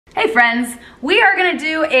Hey friends, we are gonna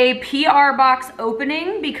do a PR box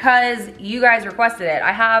opening because you guys requested it.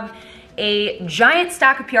 I have a giant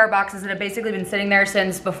stack of PR boxes that have basically been sitting there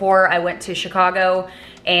since before I went to Chicago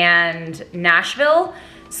and Nashville.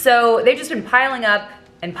 So they've just been piling up,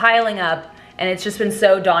 and it's just been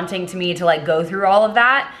so daunting to me to like go through all of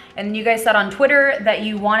that. And you guys said on Twitter that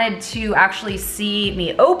you wanted to actually see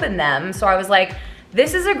me open them. So I was like,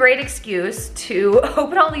 this is a great excuse to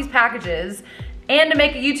open all these packages and to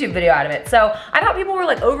make a YouTube video out of it. So I thought people were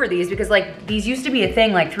like over these because like these used to be a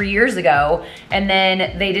thing like 3 years ago, and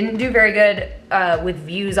then they didn't do very good with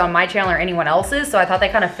views on my channel or anyone else's. So I thought they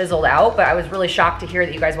kind of fizzled out, but I was really shocked to hear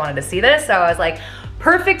that you guys wanted to see this. So I was like,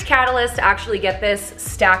 perfect catalyst to actually get this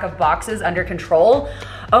stack of boxes under control.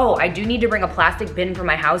 Oh, I do need to bring a plastic bin from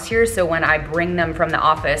my house here, so when I bring them from the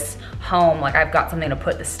office home, like I've got something to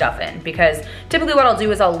put the stuff in. Because typically what I'll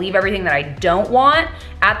do is I'll leave everything that I don't want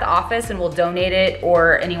at the office and we'll donate it,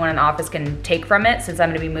 or anyone in the office can take from it since I'm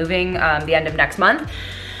gonna be moving the end of next month.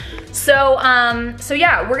 So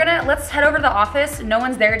yeah, let's head over to the office. No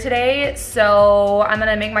one's there today, so I'm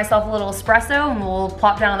gonna make myself a little espresso and we'll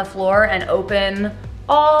plop down on the floor and open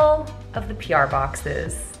all of the PR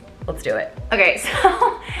boxes. Let's do it. Okay,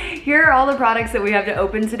 so here are all the products that we have to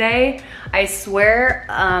open today. I swear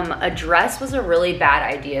a dress was a really bad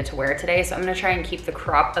idea to wear today, so I'm gonna try and keep the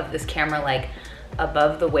crop of this camera like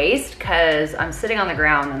above the waist because I'm sitting on the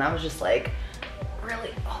ground and I was just like,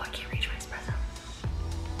 really, oh, I can't reach my espresso.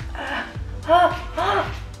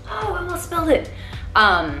 Oh, I almost spilled it.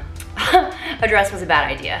 A dress was a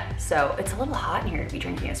bad idea. So it's a little hot in here to be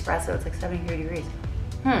drinking espresso. It's like 73 degrees.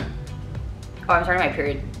 Oh, I'm starting my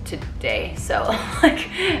period today, so like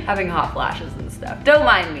having hot flashes and stuff. Don't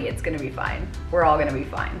mind me, it's gonna be fine. We're all gonna be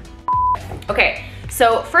fine. Okay,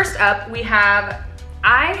 so first up we have,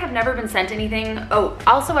 I have never been sent anything. Oh,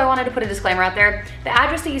 also I wanted to put a disclaimer out there. The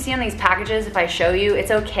address that you see on these packages, if I show you,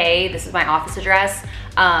 it's okay. This is my office address.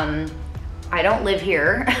 I don't live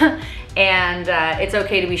here and it's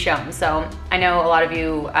okay to be shown. So I know a lot of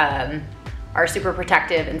you are super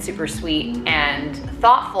protective and super sweet and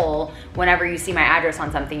thoughtful. Whenever you see my address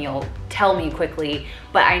on something, you'll tell me quickly,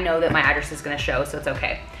 but I know that my address is gonna show, so it's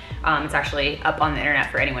okay. It's actually up on the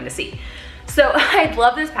internet for anyone to see. So I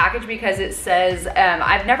love this package because it says,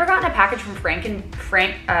 I've never gotten a package from Frank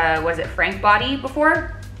Body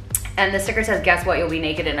before, and the sticker says, guess what, you'll be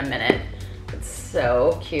naked in a minute. It's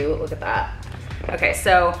so cute, look at that. Okay,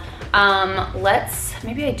 so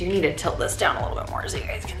maybe I do need to tilt this down a little bit more so you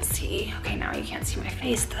guys can see. Okay, now you can't see my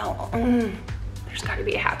face though. There's gotta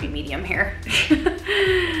be a happy medium here.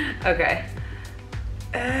 Okay.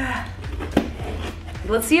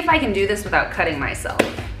 Let's see if I can do this without cutting myself.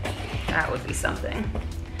 That would be something.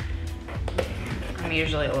 I'm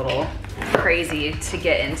usually a little crazy to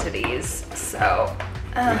get into these. So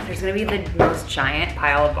there's gonna be the most giant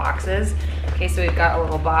pile of boxes. Okay, so we've got a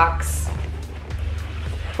little box.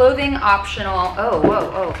 Clothing optional. Oh,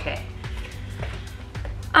 whoa, okay.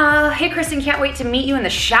 Hey Kristen, can't wait to meet you in the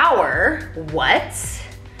shower. What?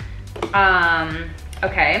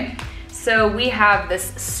 Okay. So we have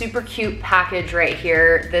this super cute package right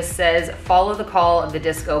here. This says, follow the call of the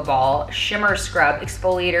disco ball, shimmer scrub,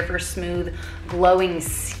 exfoliator for smooth, glowing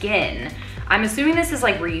skin. I'm assuming this is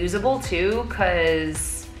like reusable too,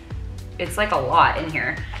 cause it's like a lot in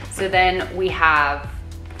here. So then we have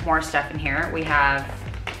more stuff in here. We have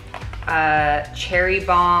Cherry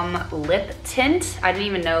Bomb lip tint. I didn't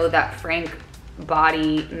even know that Frank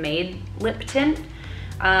Body made lip tint.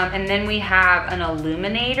 And then we have an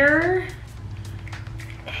illuminator.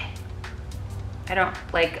 I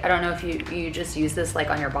don't know if you just use this like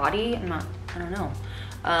on your body. I don't know.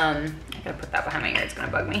 I gotta put that behind my ear, it's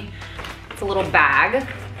gonna bug me. It's a little bag,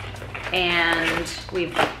 and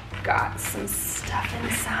we've got some stuff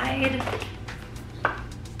inside.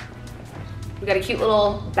 We got a cute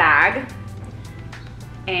little bag,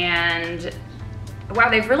 and wow,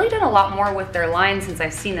 they've really done a lot more with their line since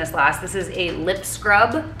I've seen this last. This is a lip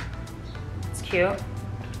scrub. It's cute.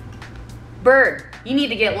 Bird, you need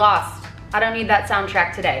to get lost. I don't need that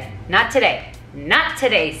soundtrack today. Not today. Not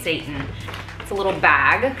today, Satan. It's a little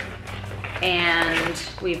bag, and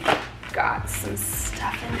we've got some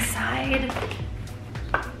stuff inside.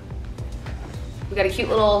 We got a cute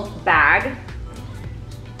little bag.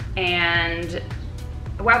 And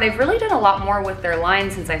wow, they've really done a lot more with their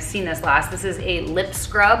line since I've seen this last. This is a lip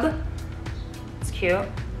scrub. It's cute.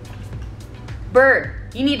 Bird,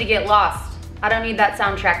 you need to get lost. I don't need that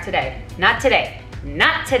soundtrack today. Not today.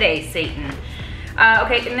 Not today, Satan.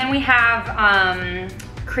 Okay, and then we have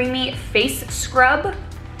creamy face scrub.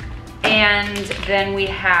 And then we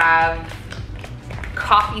have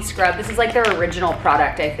coffee scrub. This is like their original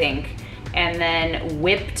product, I think. And then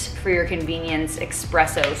Whipped for your convenience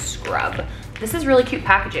espresso scrub. This is really cute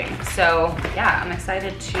packaging. So yeah, I'm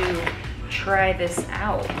excited to try this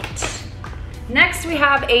out. Next, we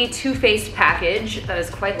have a Too Faced package that is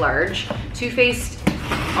quite large. Too Faced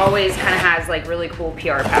always kind of has like really cool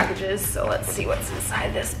PR packages. So let's see what's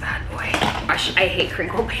inside this bad boy. Gosh, I hate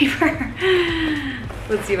crinkle paper.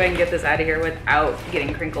 Let's see if I can get this out of here without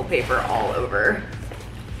getting crinkle paper all over.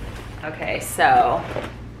 Okay, so,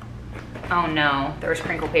 oh no, there's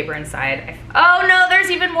crinkle paper inside. Oh no, there's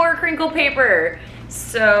even more crinkle paper.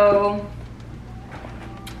 So,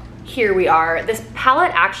 here we are. This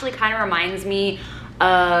palette actually kind of reminds me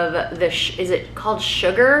of the, is it called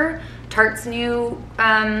Sugar? Tarte's new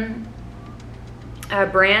brand.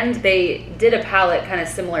 They did a palette kind of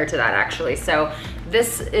similar to that actually. So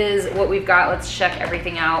this is what we've got. Let's check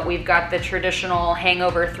everything out. We've got the traditional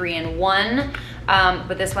Hangover 3-in-1,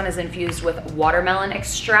 but this one is infused with watermelon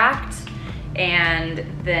extract. And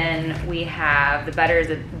then we have the Better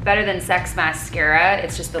Than Sex mascara.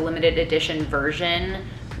 It's just the limited edition version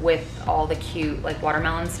with all the cute like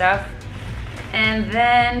watermelon stuff. And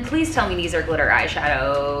then please tell me these are glitter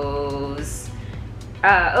eyeshadows.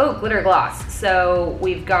 Oh, glitter gloss. So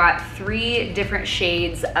we've got 3 different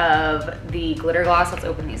shades of the glitter gloss. Let's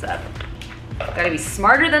open these up. Gotta be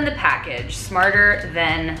smarter than the package. Smarter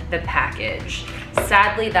than the package.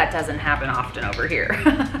 Sadly, that doesn't happen often over here.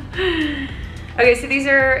 Okay, so these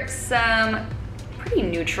are some pretty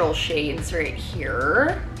neutral shades right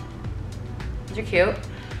here. These are cute.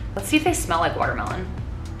 Let's see if they smell like watermelon.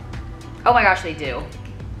 Oh my gosh, they do.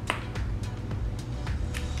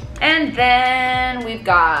 And then we've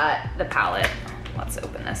got the palette. Let's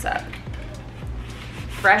open this up.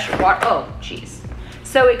 Fresh water, oh geez.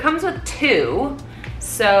 So it comes with 2.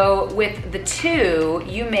 So with the 2,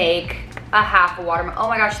 you make a half a watermelon. Oh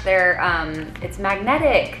my gosh, they're, it's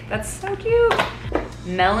magnetic. That's so cute.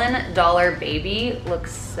 Melon Dollar Baby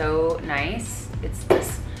looks so nice. It's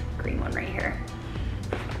this green one right here.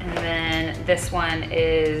 And then this one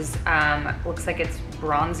is, looks like it's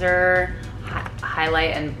bronzer,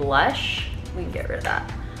 highlight, and blush. We can get rid of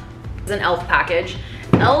that. It's an e.l.f. package.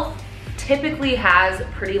 e.l.f. typically has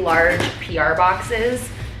pretty large PR boxes,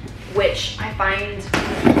 which I find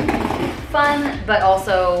fun, but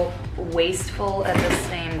also wasteful at the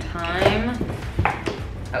same time.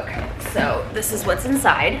 Okay, so this is what's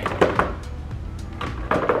inside.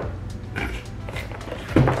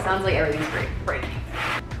 Sounds like everything's breaking.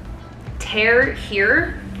 Tear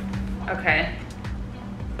here. Okay.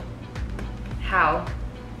 How?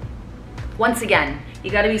 Once again, you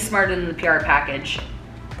gotta be smarter than the PR package.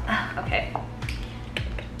 Okay.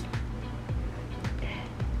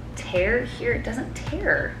 Tear here, it doesn't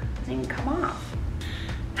tear. It doesn't even come off.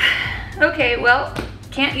 Okay, well,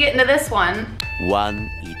 can't get into this one. One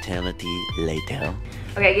eternity later.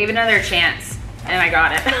 Okay, I gave it another chance and I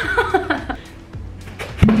got it.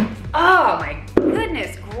 Oh my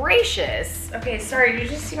goodness gracious. Okay, sorry, did you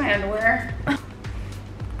just see my underwear?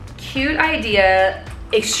 Cute idea,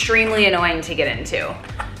 extremely annoying to get into.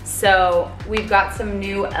 So we've got some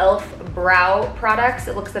new e.l.f. brow products.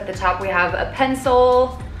 It looks at the top we have a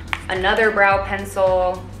pencil, another brow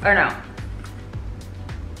pencil, or no.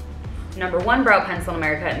 Number 1 brow pencil in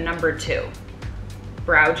America, and number 2.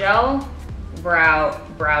 Brow gel, brow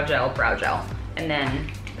gel, and then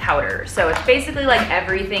powder. So it's basically like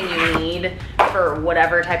everything you need for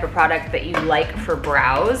whatever type of product that you like for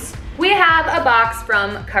brows. We have a box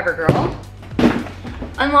from CoverGirl.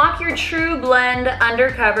 Unlock your True Blend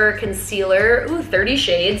Undercover Concealer. Ooh, 30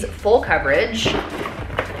 shades, full coverage.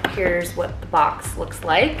 Here's what the box looks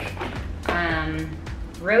like.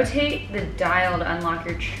 Rotate the dial to unlock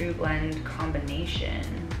your True Blend combination.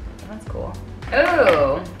 Oh, that's cool.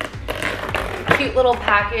 Oh, cute little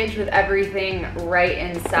package with everything right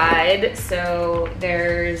inside. So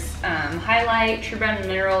there's highlight, True Blend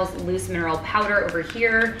Minerals, loose mineral powder over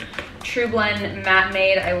here. True Blend Matte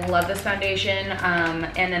Made, I love this foundation.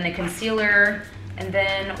 And then the concealer. And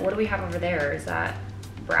then what do we have over there? Is that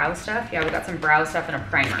brow stuff? Yeah, we got some brow stuff and a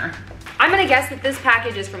primer. I'm gonna guess that this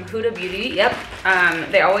package is from Huda Beauty. Yep,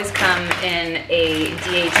 they always come in a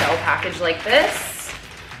DHL package like this.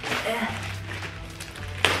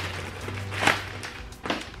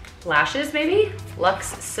 Lashes maybe?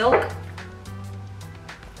 Luxe Silk.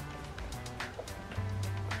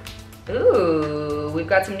 Ooh, we've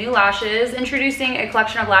got some new lashes. Introducing a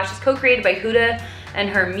collection of lashes co-created by Huda and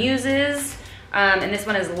her muses. And this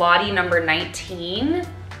one is Lottie number 19.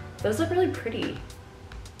 Those look really pretty.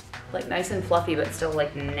 Like nice and fluffy, but still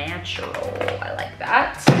like natural. I like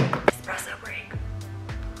that. Espresso break.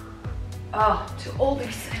 Oh, too old to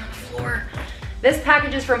be sitting on the floor. This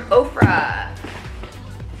package is from Ofra.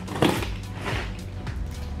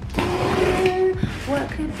 What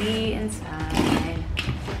could be inside?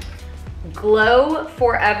 Glow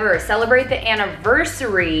Forever. Celebrate the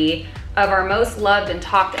anniversary of our most loved and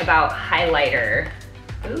talked about highlighter.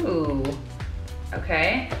 Ooh,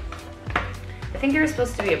 okay. I think there's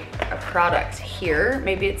supposed to be a product here.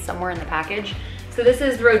 Maybe it's somewhere in the package. So this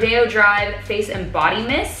is Rodeo Drive Face and Body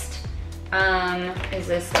Mist. Is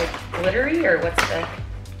this like glittery or what's the?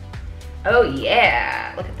 Oh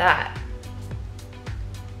yeah, look at that.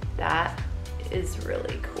 That is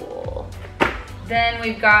really cool. Then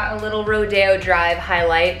we've got a little Rodeo Drive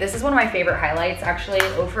highlight. This is one of my favorite highlights actually.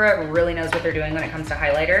 Ofra really knows what they're doing when it comes to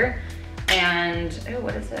highlighter. And, oh,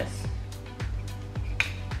 what is this?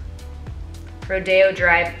 Rodeo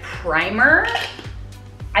Drive Primer.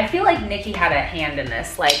 I feel like Nikki had a hand in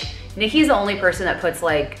this. Like, Nikki's the only person that puts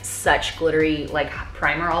like such glittery like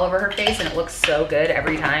primer all over her face and it looks so good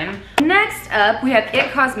every time. Next up, we have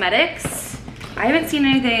IT Cosmetics. I haven't seen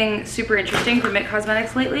anything super interesting from IT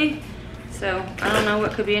Cosmetics lately, so I don't know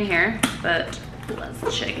what could be in here, but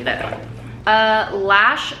let's check it out.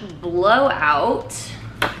 Lash Blowout.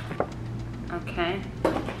 Okay.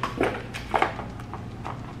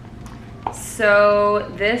 So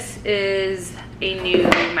this is a new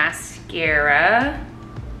mascara.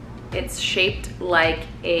 It's shaped like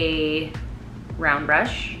a round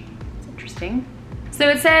brush. It's interesting. So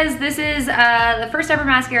it says this is the first ever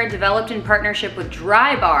mascara developed in partnership with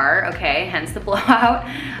Dry Bar, okay, hence the blowout,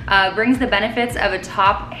 brings the benefits of a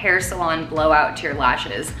top hair salon blowout to your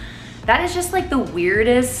lashes. That is just like the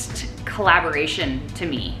weirdest collaboration to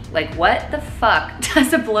me. Like, what the fuck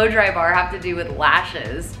does a blow dry bar have to do with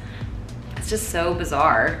lashes? It's just so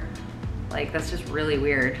bizarre. Like, that's just really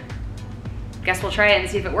weird. Guess we'll try it and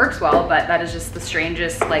see if it works well, but that is just the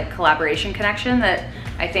strangest like collaboration connection that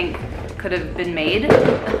I think could have been made.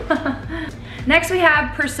 Next we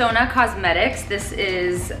have Persona Cosmetics. This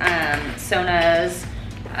is Sona's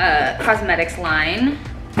cosmetics line.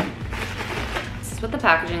 This is what the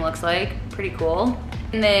packaging looks like, pretty cool.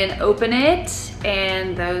 And then open it,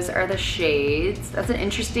 and those are the shades. That's an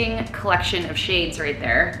interesting collection of shades right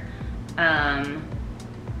there.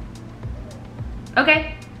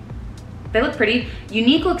 Okay. They look pretty.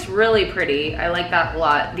 Unique looks really pretty. I like that a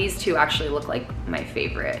lot. These two actually look like my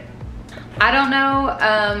favorite. I don't know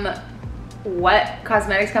what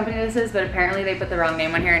cosmetics company this is, but apparently they put the wrong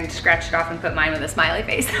name on here and scratched it off and put mine with a smiley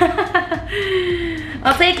face.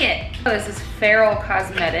 I'll take it. Oh, this is Feral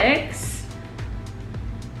Cosmetics.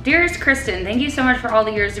 Dearest Kristen, thank you so much for all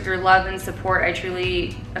the years of your love and support. I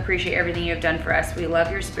truly appreciate everything you have done for us. We love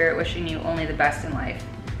your spirit, wishing you only the best in life.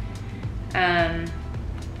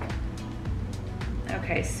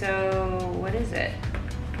 Okay, so what is it?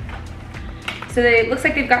 So it looks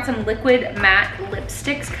like they've got some liquid matte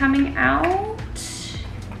lipsticks coming out.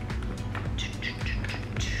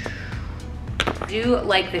 I do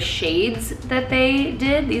like the shades that they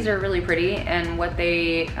did. These are really pretty, and what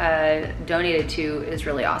they donated to is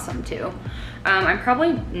really awesome too. I'm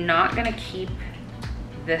probably not gonna keep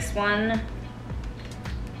this one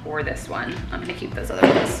or this one. I'm gonna keep those other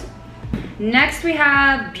ones. Next we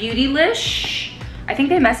have Beautylish. I think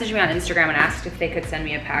they messaged me on Instagram and asked if they could send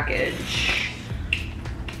me a package.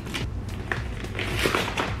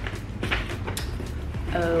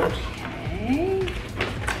 Okay.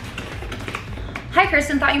 Hi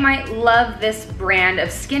Kristen, thought you might love this brand of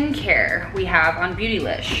skincare we have on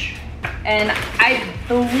Beautylish. And I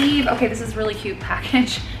believe, okay, this is really cute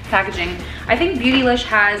packaging. I think Beautylish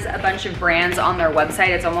has a bunch of brands on their website.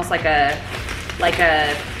 It's almost like a,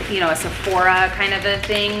 you know, a Sephora kind of a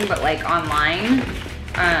thing, but like online.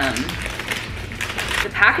 The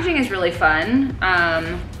packaging is really fun.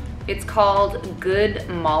 It's called Good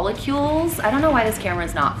Molecules. I don't know why this camera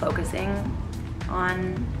is not focusing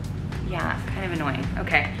on, yeah, kind of annoying.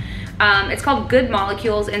 Okay. It's called Good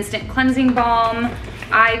Molecules Instant Cleansing Balm,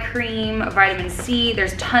 Eye Cream, Vitamin C.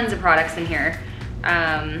 There's tons of products in here.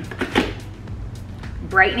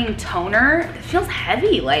 Brightening toner. It feels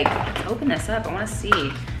heavy. Like, let's open this up. I want to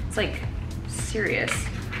see. It's like serious.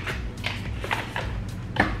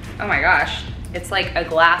 Oh my gosh. It's like a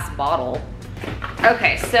glass bottle.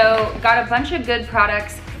 Okay, so got a bunch of good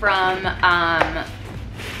products from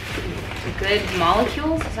Good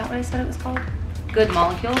Molecules. Is that what I said it was called? Good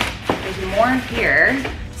Molecules. There's more here.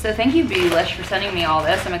 So thank you, Beautylish, for sending me all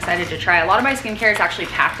this. I'm excited to try. A lot of my skincare is actually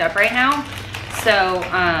packed up right now. So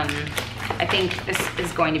I think this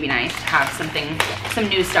is going to be nice to have some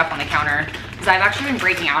new stuff on the counter, because I've actually been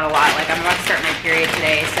breaking out a lot. Like, I'm about to start my period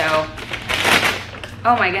today, so,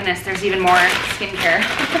 oh my goodness, there's even more skincare.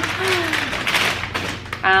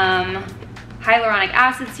 Hyaluronic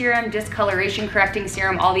acid serum, discoloration correcting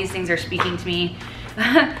serum, all these things are speaking to me.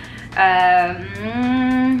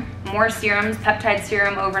 More serums, peptide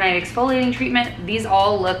serum, overnight exfoliating treatment. These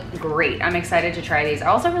all look great. I'm excited to try these. I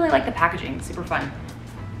also really like the packaging, super fun.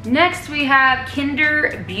 Next we have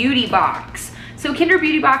Kinder Beauty Box. So Kinder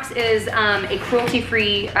Beauty Box is a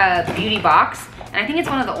cruelty-free beauty box. And I think it's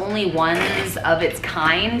one of the only ones of its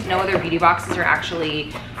kind. No other beauty boxes are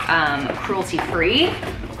actually cruelty-free,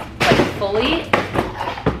 like fully.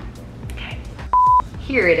 Okay.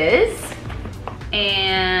 Here it is.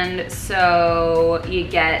 And so you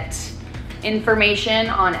get information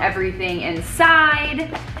on everything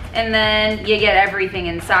inside, and then you get everything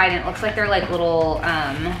inside, and it looks like they're like little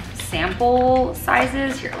sample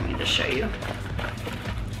sizes. Here, let me just show you.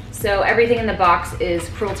 So everything in the box is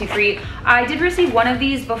cruelty-free. I did receive one of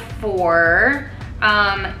these before,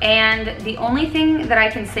 and the only thing that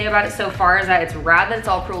I can say about it so far is that it's rad that it's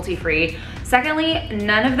all cruelty-free. Secondly,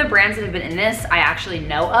 none of the brands that have been in this I actually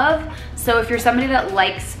know of. So if you're somebody that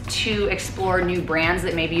likes to explore new brands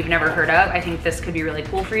that maybe you've never heard of, I think this could be really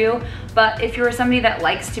cool for you. But if you're somebody that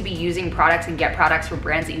likes to be using products and get products from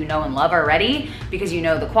brands that you know and love already because you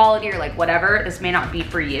know the quality or like whatever, this may not be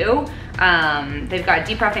for you. They've got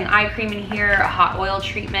depuffing eye cream in here, a hot oil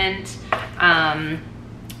treatment,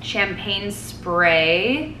 champagne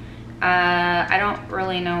spray. I don't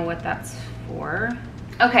really know what that's for.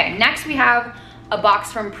 Okay, next we have a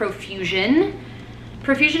box from Profusion.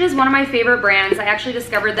 Profusion is one of my favorite brands. I actually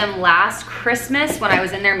discovered them last Christmas when I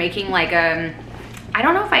was in there making like I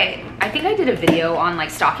don't know if I think I did a video on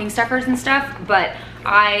like stocking stuffers and stuff, but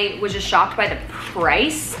I was just shocked by the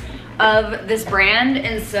price of this brand,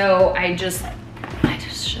 and so I just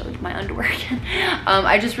showed my underwear again.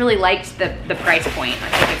 I just really liked the price point. I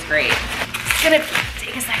think it's great. It's gonna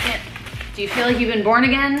take a second. Do you feel like you've been born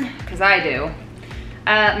again? Because I do.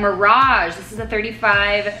 Mirage, this is a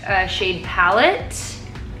 35 shade palette.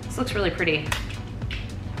 This looks really pretty.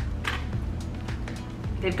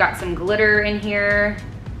 They've got some glitter in here.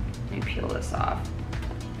 Let me peel this off.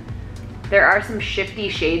 There are some shifty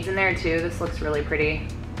shades in there too. This looks really pretty.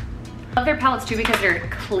 I love their palettes too because they're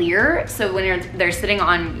clear. So when they're sitting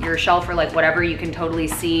on your shelf or like whatever, you can totally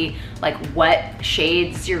see like what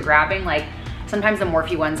shades you're grabbing. Like sometimes the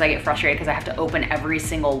Morphe ones I get frustrated because I have to open every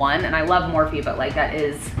single one, and I love Morphe, but like that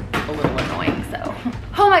is a little annoying, so.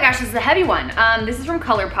 Oh my gosh, this is a heavy one. This is from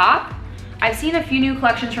ColourPop. I've seen a few new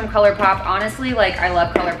collections from ColourPop. Honestly, like I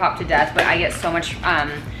love ColourPop to death, but I get so much,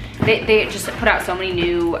 they just put out so many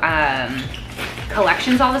new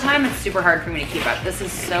collections all the time. It's super hard for me to keep up. This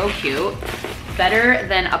is so cute. Better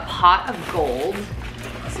than a pot of gold.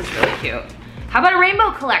 This is really cute. How about a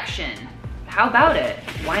rainbow collection? How about it?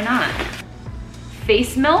 Why not?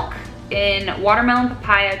 Face Milk in watermelon,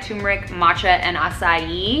 papaya, turmeric, matcha, and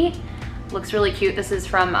acai. Looks really cute. This is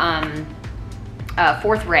from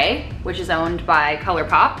Fourth Ray, which is owned by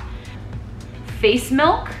ColourPop. Face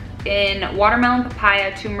Milk in watermelon,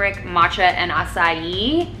 papaya, turmeric, matcha, and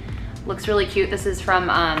acai. Looks really cute. This is from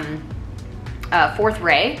Fourth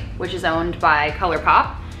Ray, which is owned by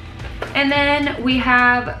ColourPop. And then we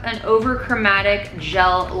have an overchromatic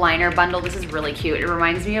gel liner bundle. This is really cute. It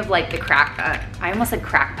reminds me of like the I almost said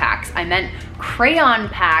crack packs. I meant crayon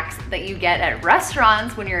packs that you get at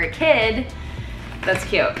restaurants when you're a kid. That's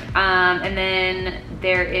cute. And then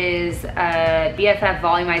there is a BFF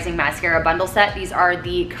volumizing mascara bundle set. These are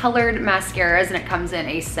the colored mascaras and it comes in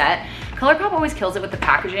a set. ColourPop always kills it with the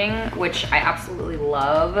packaging, which I absolutely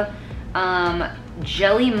love.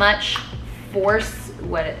 Jelly Much Force,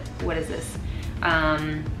 what is this?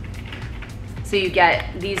 So you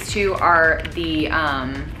get, these two are the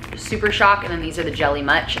Super Shock, and then these are the Jelly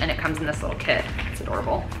Much, and it comes in this little kit. It's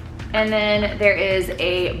adorable. And then there is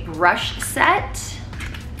a brush set.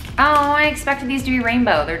 Oh, I expected these to be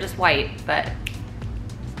rainbow. They're just white, but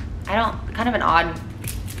kind of an odd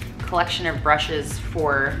collection of brushes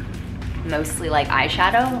for mostly like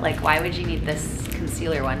eyeshadow. Like why would you need this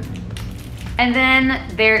concealer one? And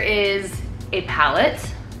then there is a palette.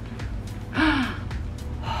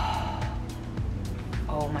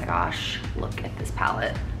 Oh my gosh, look at this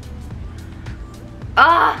palette.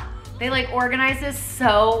 Ah, they like organize this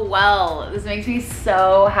so well. This makes me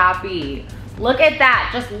so happy. Look at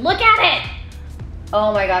that, just look at it.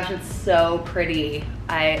 Oh my gosh, it's so pretty.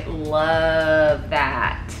 I love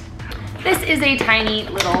that. This is a tiny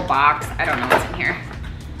little box. I don't know what's in here.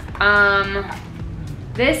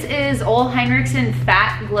 This is Ole Henriksen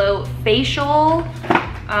Fat Glow Facial.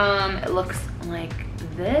 It looks like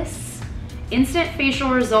this. Instant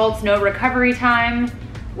facial results, no recovery time.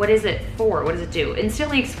 What is it for? What does it do?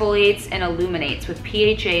 Instantly exfoliates and illuminates with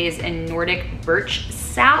PHAs and Nordic birch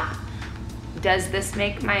sap. Does this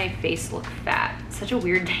make my face look fat? Such a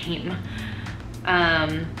weird name.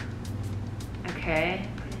 Okay.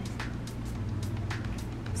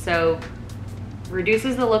 So,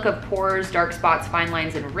 reduces the look of pores, dark spots, fine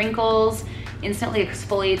lines, and wrinkles. Instantly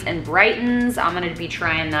exfoliates and brightens. I'm gonna be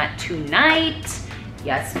trying that tonight.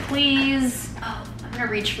 Yes, please. Oh, I'm gonna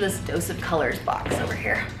reach for this Dose of Colors box over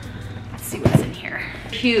here. Let's see what's in here.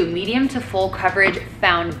 Q, medium to full coverage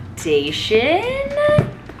foundation.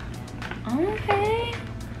 Okay.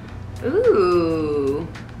 Ooh.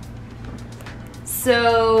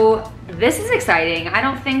 So this is exciting. I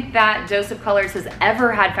don't think that Dose of Colors has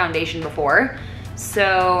ever had foundation before.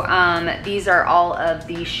 So these are all of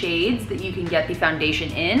the shades that you can get the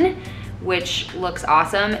foundation in, which looks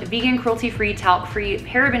awesome. Vegan, cruelty-free, talc-free,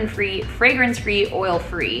 paraben-free, fragrance-free,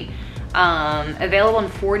 oil-free. Available in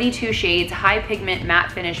 42 shades, high pigment,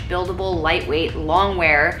 matte finish, buildable, lightweight, long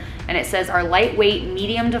wear. And it says our lightweight,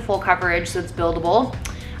 medium to full coverage, so it's buildable.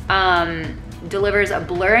 Delivers a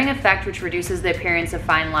blurring effect which reduces the appearance of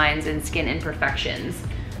fine lines and skin imperfections.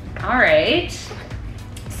 All right.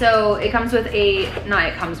 So it comes with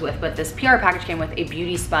but this PR package came with a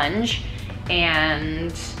beauty sponge,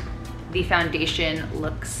 and the foundation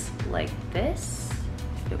looks like this.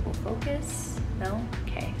 If it will focus, no?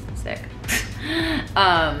 Okay, sick.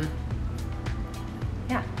 Yeah.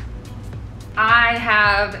 I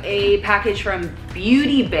have a package from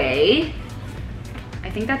Beauty Bay. I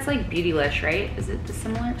think that's like Beautylish, right? Is it the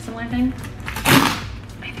similar thing?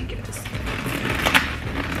 I think it is.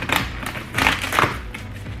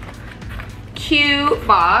 Cute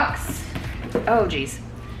box. Oh geez.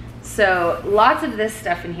 So lots of this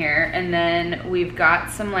stuff in here, and then we've got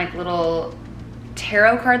some like little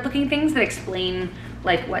tarot card looking things that explain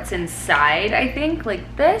like what's inside, I think,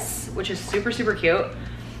 like this, which is super, super cute.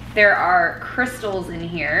 There are crystals in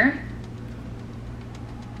here.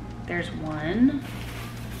 There's one.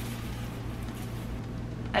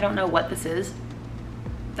 I don't know what this is.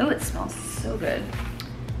 Oh, it smells so good.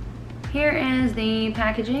 Here is the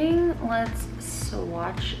packaging. Let's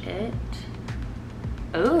swatch it.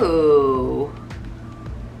 Oh,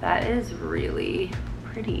 that is really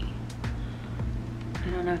pretty. I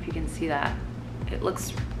don't know if you can see that. It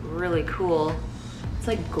looks really cool. It's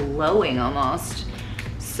like glowing almost.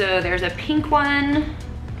 So there's a pink one.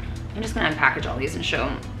 I'm just gonna unpackage all these and show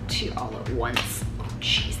them to you all at once. Oh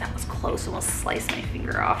geez, that was close, almost sliced my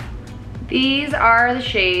finger off. These are the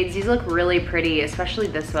shades. These look really pretty, especially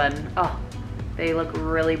this one. Oh, they look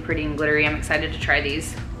really pretty and glittery. I'm excited to try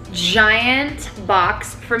these. Giant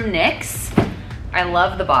box from NYX. I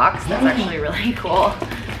love the box. That's actually really cool.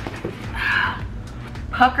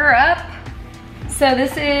 Pucker up. So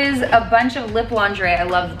this is a bunch of lip lingerie. I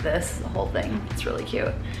love this, the whole thing. It's really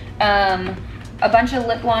cute. A bunch of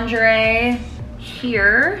lip lingerie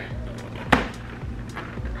here.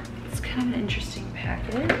 It's kind of an interesting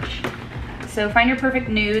package. So find your perfect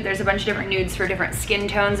nude. There's a bunch of different nudes for different skin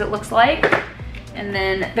tones, it looks like. And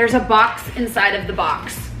then there's a box inside of the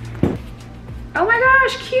box. Oh my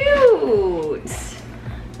gosh, cute.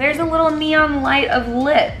 There's a little neon light of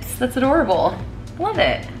lips. That's adorable. Love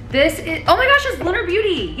it. This is, oh my gosh, it's Lunar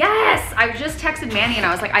Beauty. Yes, I just texted Manny and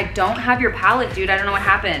I was like, I don't have your palette, dude. I don't know what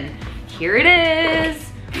happened. Here it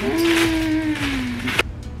is.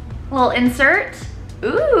 Little insert.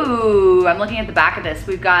 Ooh, I'm looking at the back of this.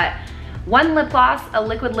 We've got one lip gloss, a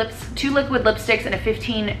liquid lips, 2 liquid lipsticks, and a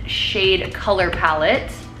 15 shade color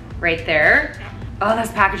palette right there. Oh,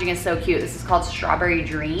 this packaging is so cute. This is called Strawberry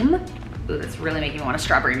Dream. Ooh, that's really making me want a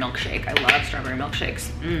strawberry milkshake. I love strawberry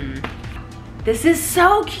milkshakes. This is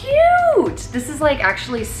so cute. This is like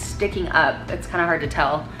actually sticking up. It's kind of hard to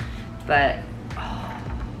tell, but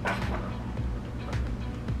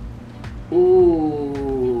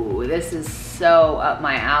ooh, this is so up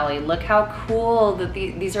my alley. Look how cool that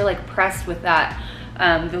these are like pressed with that,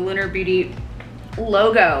 the Lunar Beauty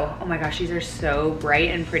logo. Oh my gosh, these are so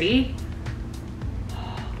bright and pretty.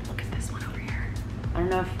 Oh, look at this one over here. I don't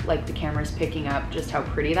know if like the camera's picking up just how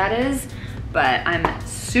pretty that is, but I'm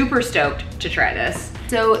super stoked to try this.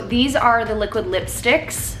 So these are the liquid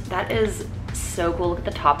lipsticks. That is so cool. Look at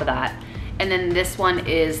the top of that. And then this one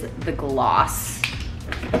is the gloss.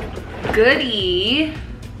 Goodie.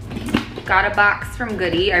 Got a box from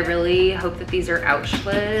Goodie. I really hope that these are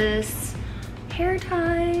ouchless. Hair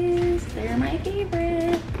ties, they're my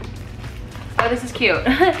favorite. Oh, this is cute.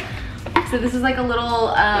 So this is like a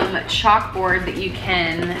little chalkboard that you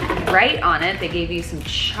can write on it. They gave you some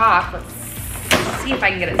chalk. Let's see if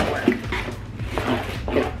I can get it to work.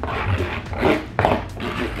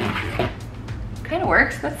 kind of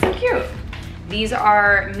works. That's so cute. These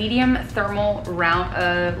are medium thermal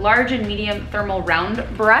round, large and medium thermal round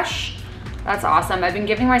brush. That's awesome. I've been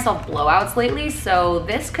giving myself blowouts lately, so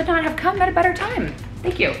this could not have come at a better time.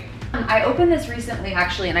 Thank you. I opened this recently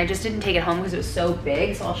actually, and I just didn't take it home because it was so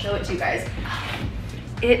big, so I'll show it to you guys.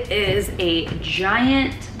 It is a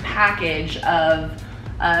giant package of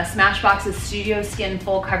Smashbox's Studio Skin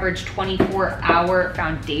Full Coverage 24-Hour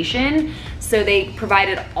Foundation. So they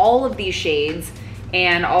provided all of these shades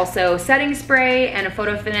and also setting spray and a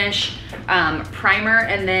photo finish primer,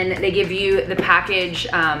 and then they give you the package,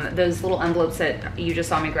 those little envelopes that you just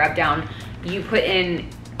saw me grab down. You put in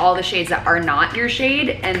all the shades that are not your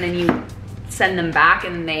shade, and then you send them back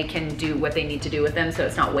and they can do what they need to do with them, so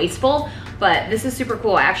it's not wasteful. But this is super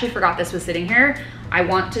cool. I actually forgot this was sitting here. I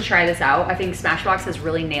want to try this out. I think Smashbox has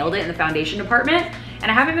really nailed it in the foundation department, and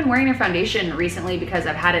I haven't been wearing their foundation recently because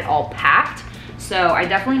I've had it all packed. So I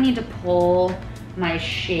definitely need to pull my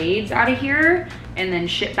shades out of here and then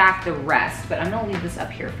ship back the rest, but I'm gonna leave this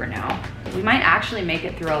up here for now. We might actually make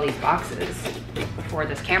it through all these boxes before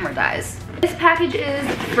this camera dies. This package is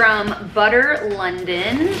from Butter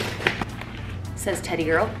London. It says Teddy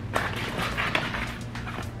Girl.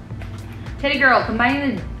 Teddy Girl,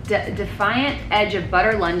 combining the defiant edge of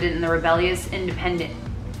Butter London and the rebellious independent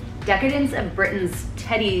decadence of Britain's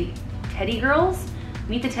Teddy Girls.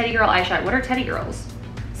 Meet the Teddy Girl eyeshadow. What are Teddy Girls?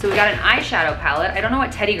 So we got an eyeshadow palette. I don't know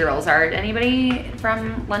what Teddy Girls are. Anybody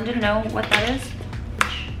from London know what that is?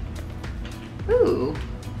 Ooh.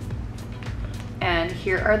 And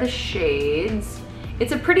here are the shades.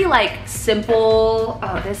 It's a pretty like simple,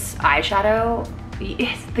 oh, this eyeshadow.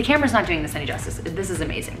 The camera's not doing this any justice. This is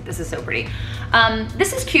amazing. This is so pretty.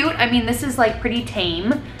 This is cute. I mean, this is like pretty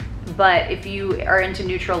tame, but if you are into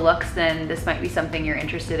neutral looks, then this might be something you're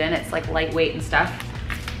interested in. It's like lightweight and stuff,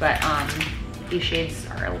 but these shades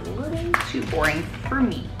are a little too boring for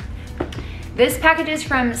me. This package is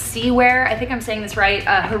from Seawear. I think I'm saying this right.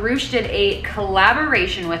 Harush did a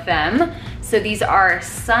collaboration with them. So these are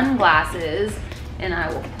sunglasses, and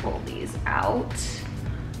I will pull these out.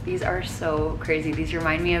 These are so crazy. These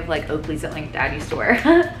remind me of like Oakleys that like Dad used to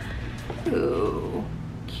wear. Ooh,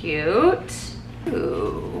 cute.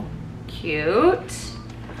 Ooh, cute.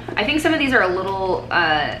 I think some of these are a little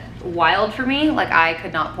wild for me. Like I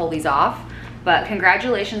could not pull these off. But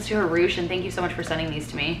congratulations to Harush, and thank you so much for sending these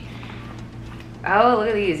to me. Oh, look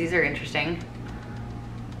at these. These are interesting.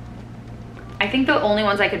 I think the only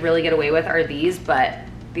ones I could really get away with are these, but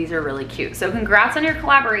these are really cute. So congrats on your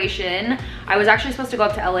collaboration. I was actually supposed to go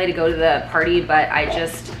up to LA to go to the party, but I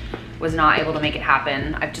just was not able to make it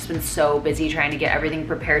happen. I've just been so busy trying to get everything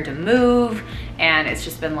prepared to move, and it's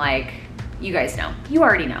just been like, you guys know. You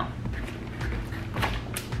already know.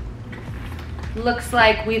 Looks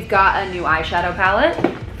like we've got a new eyeshadow palette.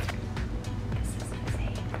 This is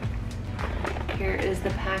insane. Here is the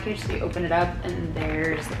package, so you open it up and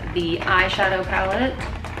there's the eyeshadow palette.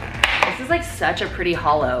 This is like such a pretty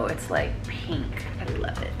hollow. It's like pink, I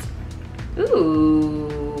love it.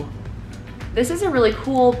 Ooh, this is a really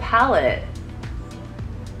cool palette.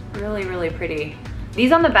 Really, really pretty.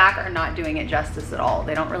 These on the back are not doing it justice at all.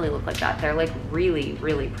 They don't really look like that. They're like really,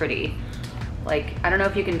 really pretty. Like, I don't know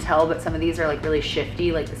if you can tell, but some of these are like really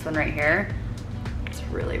shifty, like this one right here. It's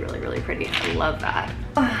really, really, really pretty. I love that.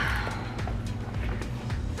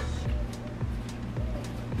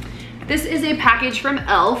 This is a package from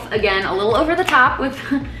e.l.f. Again, a little over the top with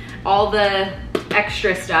all the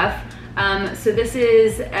extra stuff. So this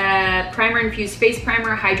is a primer infused face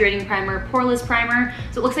primer, hydrating primer, poreless primer.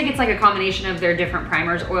 So it looks like it's like a combination of their different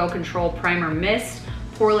primers: oil control primer mist,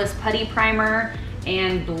 poreless putty primer,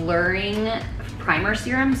 and blurring primer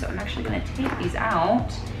serum. So I'm actually gonna take these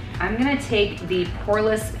out. I'm gonna take the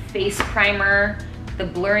poreless face primer, the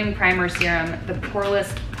blurring primer serum, the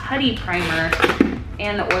poreless putty primer,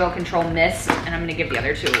 and the oil control mist, and I'm gonna give the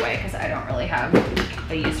other two away because I don't really have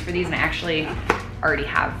a use for these, and I actually already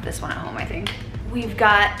have this one at home, I think. We've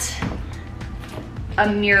got a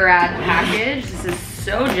Murad package. This is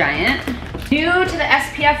so giant. New to the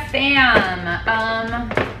SPF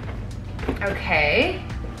fam. Okay,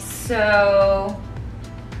 so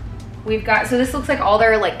we've got, so this looks like all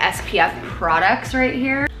their like SPF products right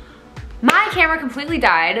here. My camera completely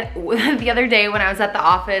died the other day when I was at the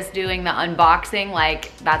office doing the unboxing.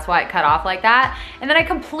 Like, that's why it cut off like that. And then I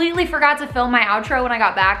completely forgot to film my outro when I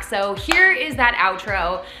got back. So here is that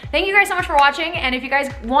outro. Thank you guys so much for watching. And if you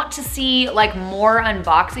guys want to see like more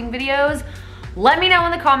unboxing videos, let me know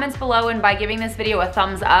in the comments below, and by giving this video a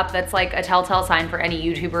thumbs up, that's like a telltale sign for any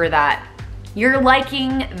YouTuber that you're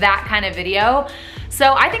liking that kind of video.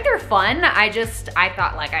 So I think they're fun. I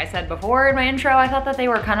thought, like I said before in my intro, I thought that they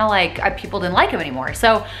were kind of like, people didn't like them anymore.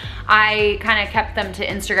 So I kind of kept them to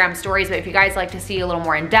Instagram stories, but if you guys like to see a little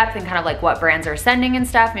more in depth and kind of like what brands are sending and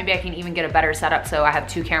stuff, maybe I can even get a better setup so I have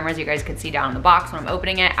 2 cameras you guys can see down in the box when I'm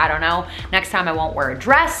opening it. I don't know. Next time I won't wear a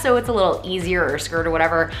dress, so it's a little easier, or a skirt or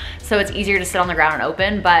whatever, so it's easier to sit on the ground and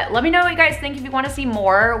open. But let me know what you guys think. If you want to see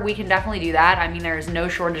more, we can definitely do that. I mean, there's no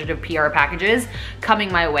shortage of PR packages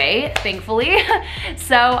coming my way, thankfully.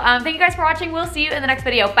 So thank you guys for watching. We'll see you in the next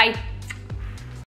video. Bye.